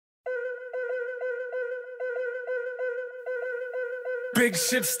Big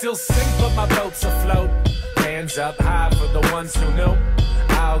ships still sink, but my boat's afloat. Hands up high for the ones who knew.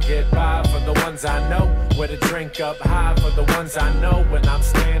 I'll get by for the ones I know. With a drink up high for the ones I know. When I'm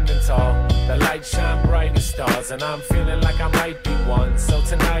standing tall, the lights shine bright as stars, and I'm feeling like I might be one. So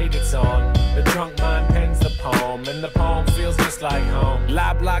tonight it's on. The drunk mind pens the poem, and the poem feels just like home.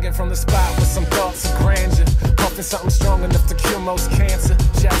 Live blogging from the spot with some thoughts of grandeur. Puffing something strong enough to cure most cancer.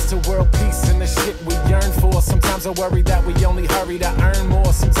 Shouts to world peace and the shit we yearn for. Sometimes I worry that we only hurry to earn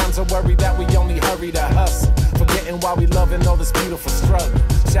more. Sometimes I worry that we only hurry to hustle, forgetting why we loving all this beautiful struggle.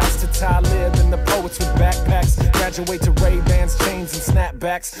 Shouts to Talib and the poets with backpacks. Graduate to Ray-Bans, chains and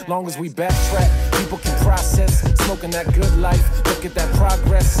snapbacks. Long as we backtrack, people can process. Smoking that good life, look at that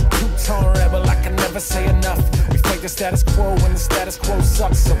progress. Two-tone rebel, I can never say enough. We fight the status quo when the status quo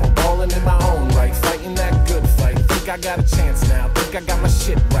sucks. So I'm balling in my own right, fighting that good fight. Think I got a chance now, think I got my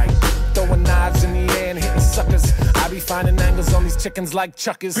shit right. Throwing knives in the air and hitting suckers. I be finding angles on these chickens like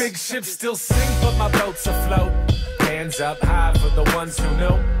chuckers. Big ships still sink, but my boat's afloat. Hands up high for the ones who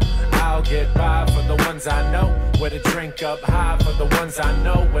knew. I'll get by for the ones I know. With a drink up high for the ones I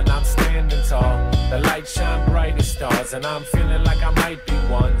know. When I'm standing tall, the lights shine bright as stars, and I'm feeling like I might be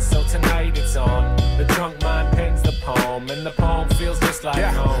one. So tonight it's on. The drunk mind pens the poem, and the poem feels just like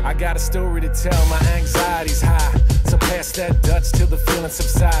home. I got a story to tell, my anxiety's high. So pass that Dutch till the feeling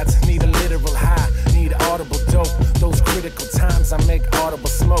subsides. Need a literal high, need audible dope. Those critical times I make audible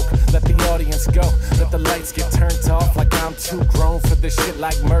smoke. Let the audience go, let the lights get turned off. Like I'm too grown for this shit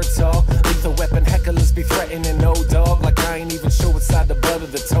like Murtaugh. Lethal weapon hecklers be threatening no dog. Like I ain't even sure what's inside the butter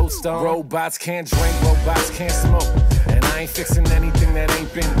the toast on. Robots can't drink, robots can't smoke, and I ain't fixing anything that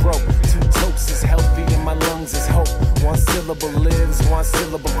ain't been broke. Two tokes is healthy and my lungs is hope. One syllable lives, one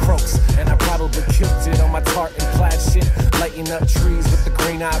syllable croaks, and I probably killed it on my tartan plaid shit. Lighting up trees with the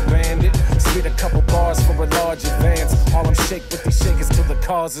green-eyed bandit. Spit a couple bars for a large advance. Harlem shake with these shakers till the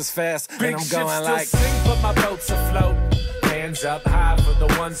cars is fast. Big and I'm going still like sink, but my boat's afloat. Hands up high for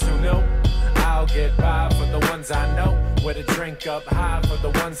the ones who knew. I'll get by for the ones I know. With a drink up high for the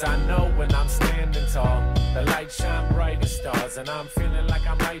ones I know. When I'm standing tall, the lights shine bright as stars, and I'm feeling like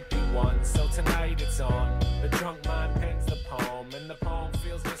I might be one. So tonight it's on. The drunk mind pens the poem, and the poem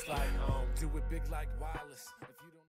feels just like home. do it big like Wallace.